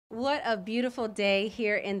What a beautiful day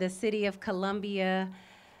here in the city of Columbia.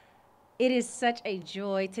 It is such a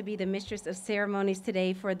joy to be the mistress of ceremonies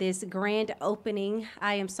today for this grand opening.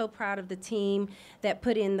 I am so proud of the team that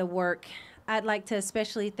put in the work. I'd like to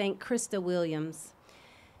especially thank Christa Williams.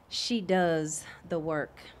 She does the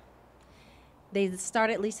work. They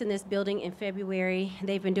started leasing this building in February.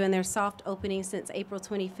 They've been doing their soft opening since April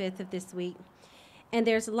 25th of this week. And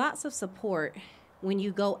there's lots of support when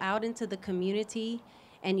you go out into the community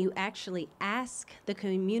and you actually ask the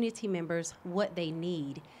community members what they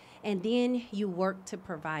need, and then you work to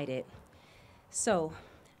provide it. So,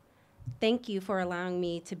 thank you for allowing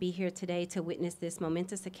me to be here today to witness this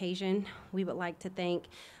momentous occasion. We would like to thank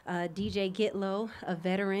DJ Gitlow, a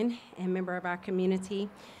veteran and member of our community.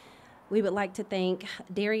 We would like to thank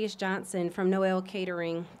Darius Johnson from Noel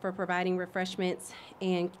Catering for providing refreshments,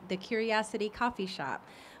 and the Curiosity Coffee Shop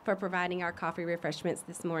for providing our coffee refreshments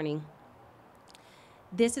this morning.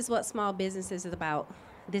 This is what small business is about.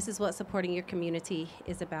 This is what supporting your community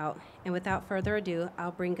is about. And without further ado,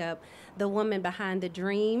 I'll bring up the woman behind the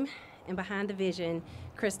dream and behind the vision,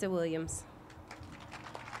 Christa Williams.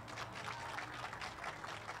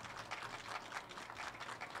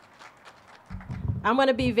 I'm going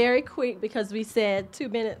to be very quick because we said 2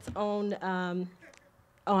 minutes on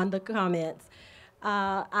the comments.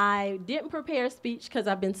 I didn't prepare a speech because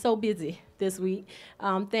I've been so busy this week.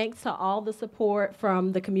 Thanks to all the support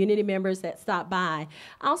from the community members that stopped by.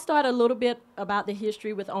 I'll start a little bit about the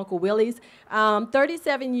history with Uncle Willie's.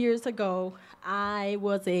 37 years ago, I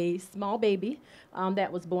was a small baby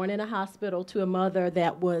that was born in a hospital to a mother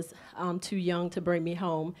that was too young to bring me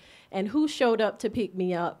home. And who showed up to pick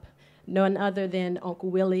me up? None other than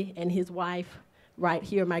Uncle Willie and his wife right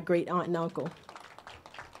here, my great aunt and uncle.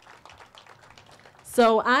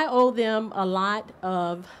 So I owe them a lot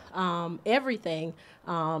of everything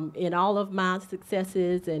in all of my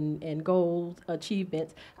successes and goals,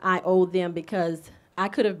 achievements. I owe them because I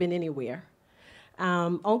could have been anywhere.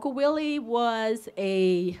 Uncle Willie was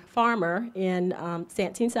a farmer in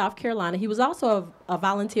Santee, South Carolina. He was also a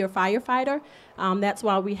volunteer firefighter. That's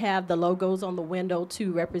why we have the logos on the window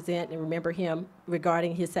to represent and remember him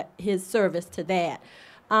regarding his service to that.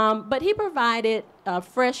 But he provided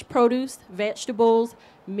fresh produce, vegetables,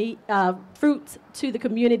 meat, fruits to the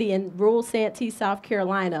community in rural Santee, South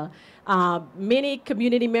Carolina. Many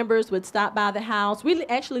community members would stop by the house. We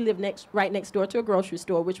actually lived right next door to a grocery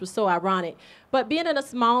store, which was so ironic. But being in a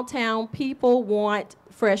small town, people want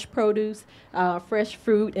fresh produce, fresh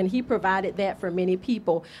fruit, and he provided that for many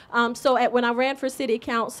people. When I ran for city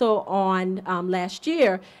council on last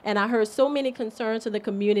year, and I heard so many concerns in the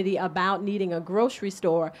community about needing a grocery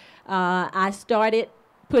store, I started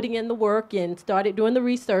putting in the work and started doing the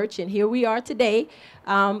research, and here we are today.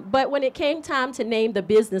 But when it came time to name the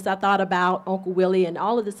business, I thought about Uncle Willie and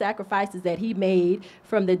all of the sacrifices that he made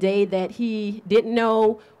from the day that he didn't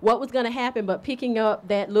know what was going to happen, but picking up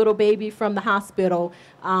that little baby from the hospital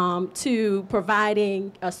to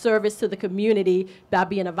providing a service to the community by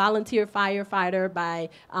being a volunteer firefighter, by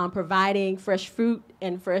providing fresh fruit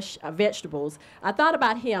and fresh vegetables. I thought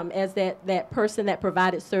about him as that person that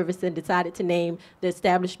provided service and decided to name the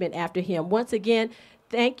establishment after him. Once again,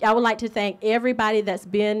 I would like to thank everybody that's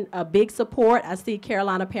been a big support. I see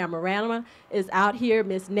Carolina Panorama is out here,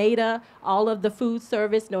 Miss Nada, all of the food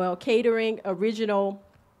service, Noel Catering, Original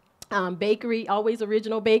Bakery, Always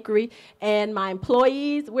Original Bakery, and my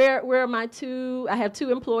employees. Where are my two? I have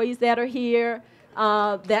 2 employees that are here.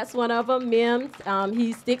 That's one of them, Mims.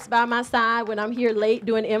 He sticks by my side when I'm here late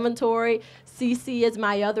doing inventory. CC is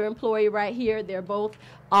my other employee right here. They're both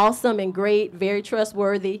awesome and great, very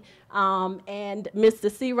trustworthy. And Mr.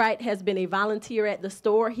 Seawright has been a volunteer at the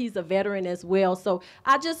store. He's a veteran as well. So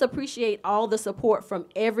I just appreciate all the support from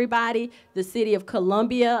everybody, the city of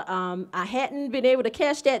Columbia. I hadn't been able to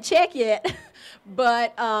cash that check yet,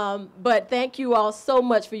 but thank you all so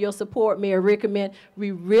much for your support, Mayor Rickerman.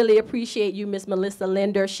 We really appreciate you, Miss Melissa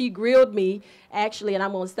Linder. She grilled me, actually, and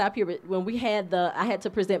I'm going to stop here, but when I had to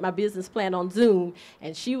present my business plan on Zoom,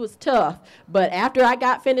 and she was tough. But after I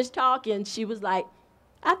got finished talking, she was like,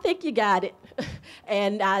 I think you got it.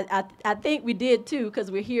 And I think we did too,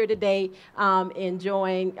 because we're here today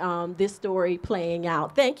enjoying this story playing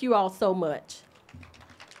out. Thank you all so much.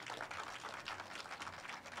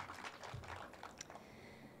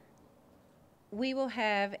 We will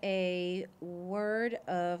have a word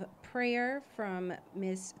of prayer from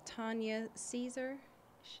Miss Tanya Caesar.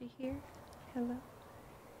 Is she here? Hello.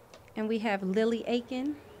 And we have Lily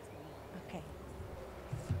Aiken. Okay.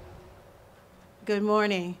 Good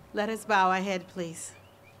morning. Let us bow our head, please.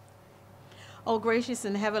 Oh, gracious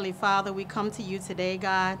and heavenly Father, we come to you today,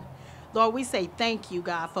 God. Lord, we say thank you,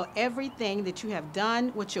 God, for everything that you have done,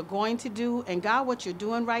 what you're going to do, and God, what you're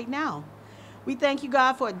doing right now. We thank you,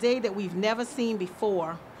 God, for a day that we've never seen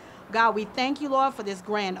before. God, we thank you, Lord, for this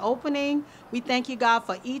grand opening. We thank you, God,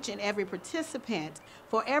 for each and every participant,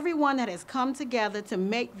 for everyone that has come together to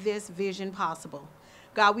make this vision possible.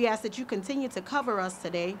 God, we ask that you continue to cover us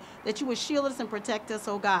today, that you would shield us and protect us,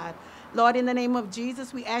 oh God. Lord, in the name of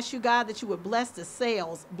Jesus, we ask you, God, that you would bless the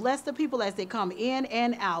sales, bless the people as they come in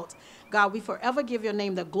and out. God, we forever give your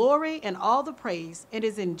name the glory and all the praise. It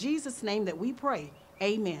is in Jesus' name that we pray.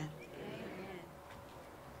 Amen.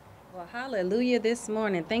 Well, hallelujah this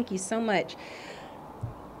morning. Thank you so much.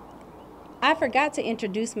 I forgot to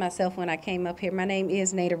introduce myself when I came up here. My name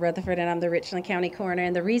is Nada Rutherford, and I'm the Richland County Coroner.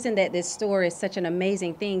 And the reason that this store is such an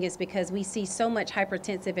amazing thing is because we see so much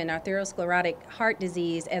hypertensive and arteriosclerotic heart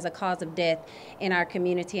disease as a cause of death in our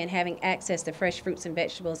community, and having access to fresh fruits and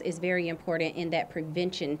vegetables is very important in that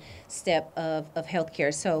prevention step of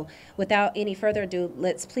healthcare. So without any further ado,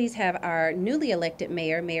 let's please have our newly elected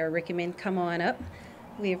mayor, Mayor Rickman, come on up.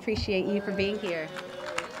 We appreciate you for being here.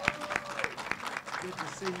 Good to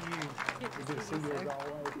see you. Good to see you as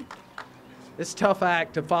always. It's a tough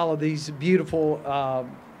act to follow these beautiful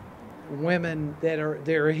women that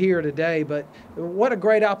are here today, but what a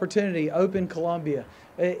great opportunity, Open Columbia.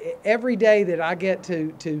 Every day that I get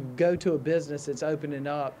to go to a business that's opening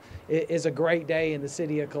up is a great day in the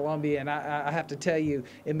city of Columbia, and I have to tell you,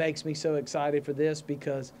 it makes me so excited for this,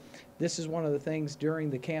 because this is one of the things during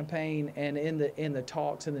the campaign and in the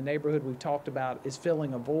talks in the neighborhood we've talked about is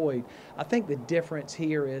filling a void. I think the difference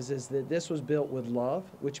here is that this was built with love,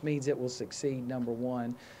 which means it will succeed, number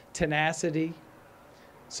one. Tenacity,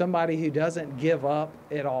 somebody who doesn't give up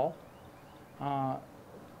at all.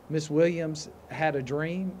 Ms. Williams had a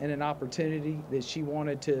dream and an opportunity that she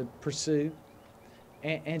wanted to pursue,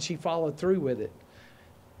 and she followed through with it.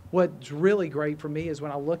 What's really great for me is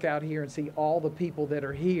when I look out here and see all the people that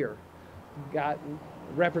are here. Got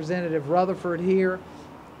Representative Rutherford here,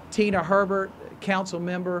 Tina Herbert, council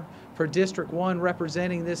member for District 1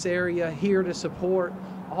 representing this area, here to support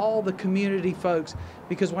all the community folks.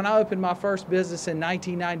 Because when I opened my first business in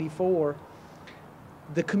 1994,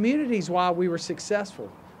 the community's why we were successful.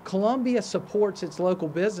 Columbia supports its local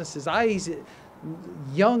businesses.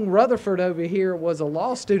 Young Rutherford over here was a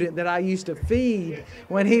law student that I used to feed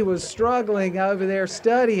when he was struggling over there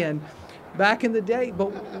studying back in the day. But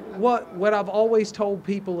what I've always told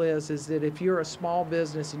people is that if you're a small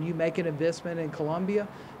business and you make an investment in Columbia,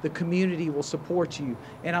 the community will support you.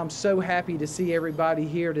 And I'm so happy to see everybody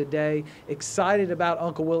here today, excited about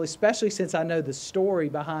Uncle Willie, especially since I know the story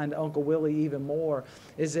behind Uncle Willie even more,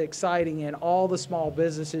 is exciting, and all the small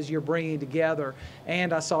businesses you're bringing together.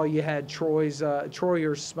 And I saw you had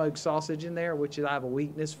Troyer's smoked sausage in there, which I have a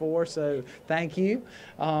weakness for, so thank you.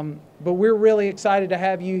 But we're really excited to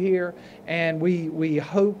have you here, and we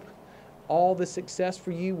hope all the success for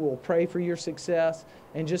you. We'll pray for your success,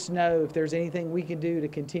 and just know if there's anything we can do to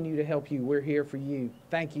continue to help you, we're here for you.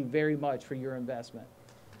 Thank you very much for your investment.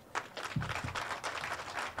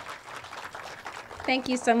 Thank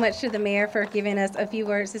you so much to the mayor for giving us a few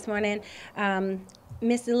words this morning.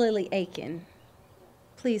 Miss Lily Aiken,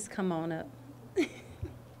 please come on up.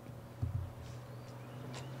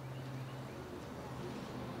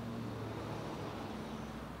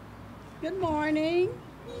 Good morning.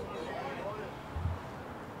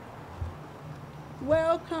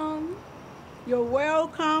 Welcome. You're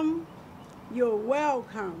welcome. You're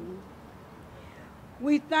welcome.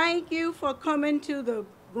 We thank you for coming to the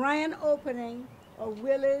grand opening of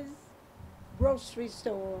Willie's grocery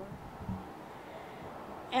store.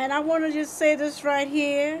 And I want to just say this right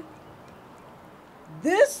here.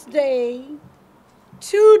 This day,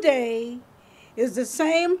 today, is the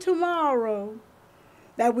same tomorrow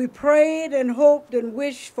that we prayed and hoped and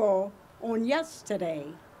wished for on yesterday.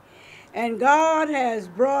 And God has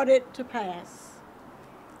brought it to pass.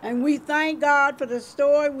 And we thank God for the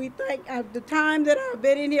story. We thank the time that I've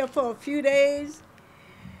been in here for a few days.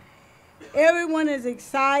 Everyone is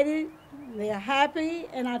excited. They're happy.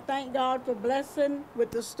 And I thank God for blessing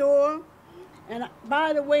with the store. And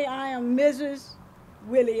by the way, I am Mrs.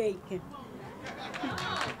 Willie Aiken.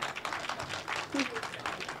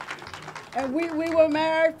 And we were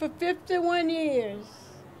married for 51 years.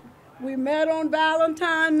 We met on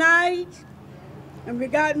Valentine's night, and we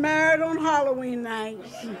got married on Halloween night.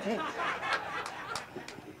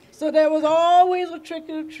 So there was always a trick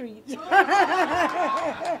or treat.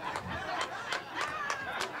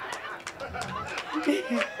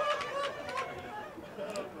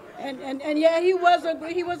 and yeah, he was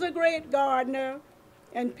a great gardener,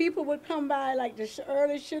 and people would come by like the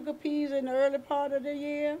early sugar peas in the early part of the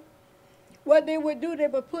year. what they would do, they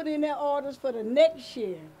would put in their orders for the next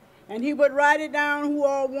year. And he would write it down, who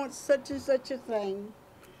all wants such and such a thing.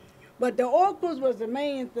 But the okras was the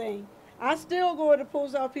main thing. I still go to the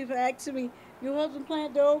post office, people asking me, your husband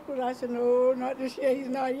plant the okras? I said, no, not this year, he's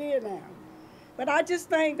not here now. But I just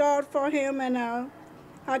thank God for him and how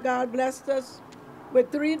God blessed us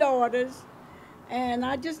with 3 daughters. And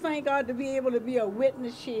I just thank God to be able to be a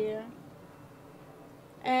witness here.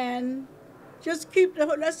 And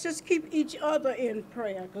let's just keep each other in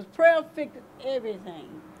prayer, because prayer fixes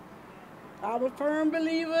everything. I'm a firm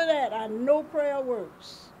believer that I know prayer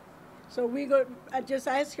works. So I just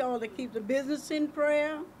ask y'all to keep the business in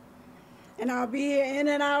prayer, and I'll be here in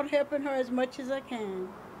and out helping her as much as I can.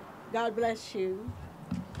 God bless you.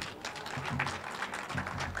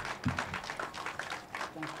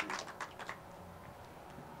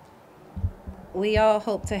 We all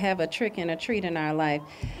hope to have a trick and a treat in our life.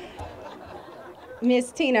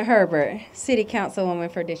 Miss Tina Herbert, City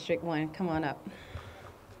Councilwoman for District 1, come on up.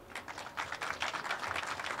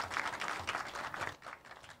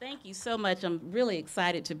 Thank you so much. I'm really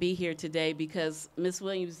excited to be here today because, Ms.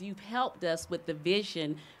 Williams, you've helped us with the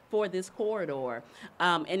vision for this corridor.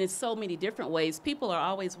 And in so many different ways. People are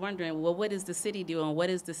always wondering, well, what is the city doing? What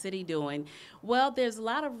is the city doing? Well, there's a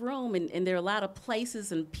lot of room and there are a lot of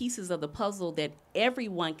places and pieces of the puzzle that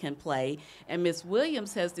everyone can play. And Ms.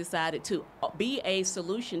 Williams has decided to be a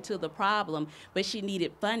solution to the problem, but she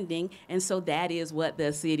needed funding. And so that is what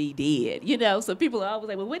the city did. You know, so people are always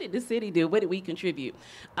like, well, what did the city do? What did we contribute?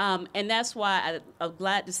 And that's why I'm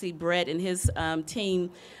glad to see Brett and his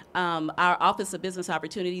team. Our Office of Business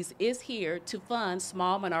Opportunities is here to fund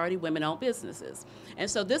small minority women-owned businesses. And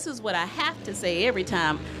so this is what I have to say every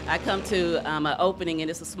time I come to an opening and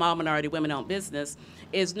it's a small minority women-owned business,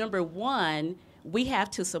 is number one, we have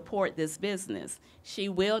to support this business. She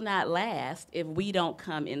will not last if we don't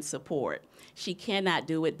come in support. She cannot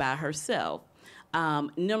do it by herself.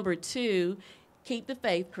 Number two, keep the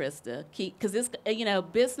faith, Christa. Because this, you know,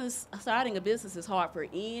 starting a business is hard for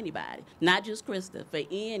anybody, not just Christa, for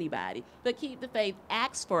anybody. But keep the faith.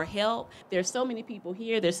 Ask for help. There's so many people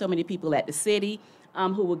here. There's so many people at the city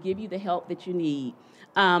who will give you the help that you need.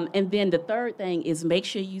 And then the third thing is make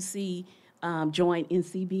sure you join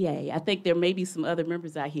NCBA. I think there may be some other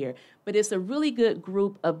members out here, but it's a really good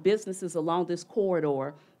group of businesses along this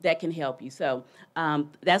corridor that can help you. So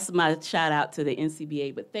that's my shout out to the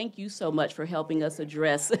NCBA, but thank you so much for helping us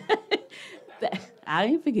address that. I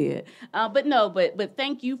didn't forget. But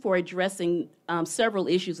thank you for addressing several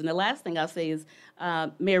issues. And the last thing I'll say is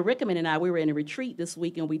Mayor Rickaman and I, we were in a retreat this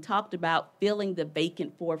week and we talked about filling the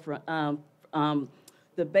vacant storefronts,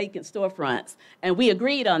 and we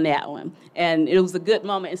agreed on that one, and it was a good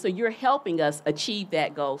moment, and so you're helping us achieve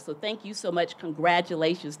that goal, so thank you so much.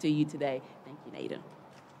 Congratulations to you today. Thank you, Nada.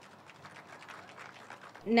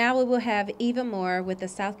 Now we will have Eva Moore with the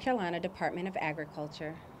South Carolina Department of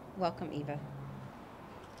Agriculture. Welcome, Eva.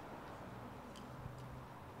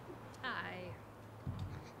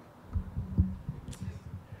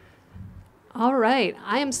 All right.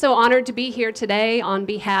 I am so honored to be here today on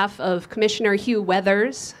behalf of Commissioner Hugh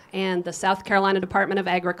Weathers and the South Carolina Department of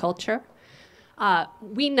Agriculture.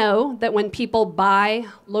 We know that when people buy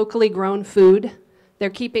locally grown food,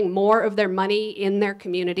 they're keeping more of their money in their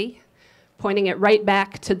community, pointing it right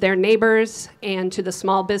back to their neighbors and to the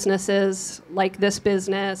small businesses like this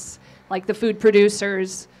business, like the food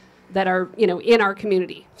producers that are, in our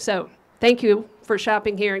community. So thank you for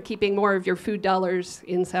shopping here and keeping more of your food dollars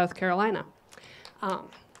in South Carolina.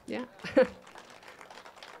 Yeah.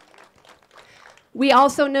 We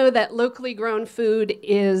also know that locally grown food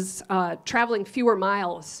is traveling fewer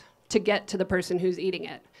miles to get to the person who's eating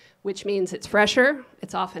it, which means it's fresher,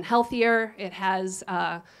 it's often healthier, it has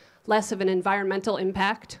less of an environmental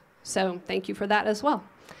impact. So thank you for that as well.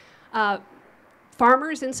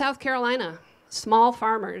 Farmers in South Carolina, small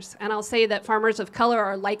farmers, and I'll say that farmers of color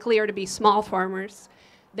are likelier to be small farmers.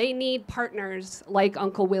 They need partners like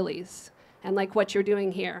Uncle Willie's and like what you're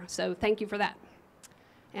doing here. So thank you for that.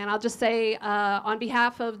 And I'll just say, on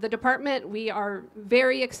behalf of the department, we are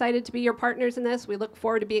very excited to be your partners in this. We look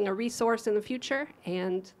forward to being a resource in the future,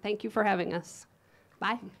 and thank you for having us.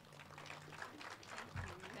 Bye.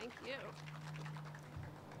 Thank you.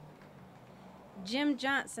 Jim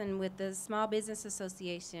Johnson with the Small Business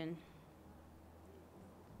Association.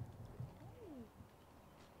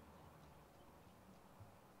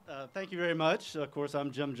 Thank you very much. Of course,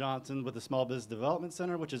 I'm Jim Johnson with the Small Business Development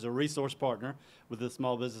Center, which is a resource partner with the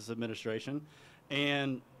Small Business Administration.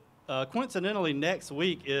 And coincidentally, next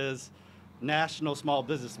week is National Small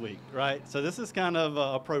Business Week, right? So this is kind of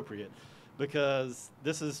appropriate because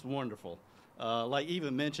this is wonderful. Like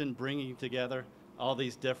Eva mentioned, bringing together all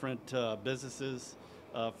these different businesses,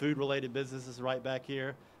 food-related businesses right back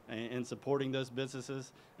here, and supporting those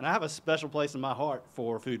businesses. And I have a special place in my heart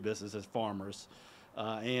for food businesses, farmers.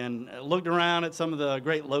 And looked around at some of the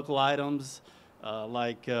great local items,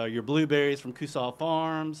 like your blueberries from Kusal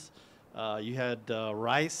Farms. You had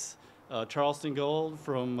rice, Charleston Gold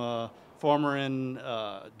from farmer in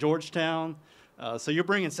Georgetown. So you're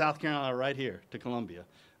bringing South Carolina right here to Columbia.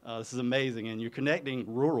 This is amazing, and you're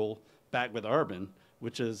connecting rural back with urban,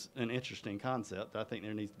 which is an interesting concept. I think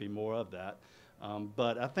there needs to be more of that.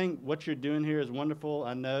 But I think what you're doing here is wonderful.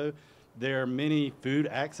 I know there are many food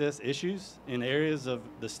access issues in areas of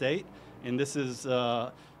the state, and this is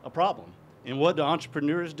a problem. And what do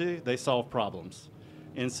entrepreneurs do? They solve problems.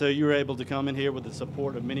 And so you were able to come in here with the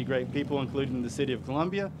support of many great people, including the city of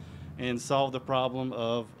Columbia, and solve the problem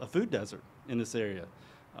of a food desert in this area,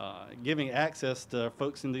 giving access to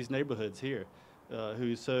folks in these neighborhoods here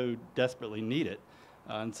who so desperately need it.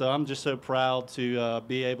 And so I'm just so proud to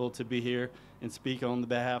be able to be here and speak on the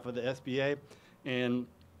behalf of the SBA. And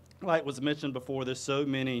like was mentioned before, there's so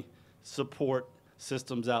many support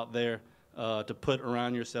systems out there to put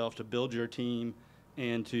around yourself, to build your team,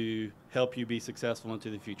 and to help you be successful into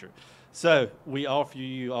the future. So we offer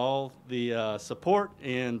you all the support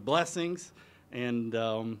and blessings, and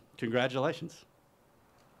congratulations.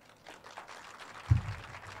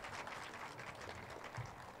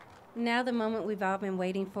 Now the moment we've all been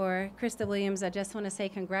waiting for. Christa Williams, I just want to say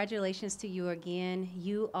congratulations to you again.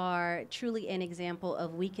 You are truly an example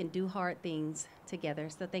of we can do hard things together.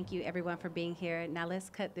 So thank you everyone for being here. Now let's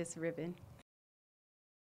cut this ribbon.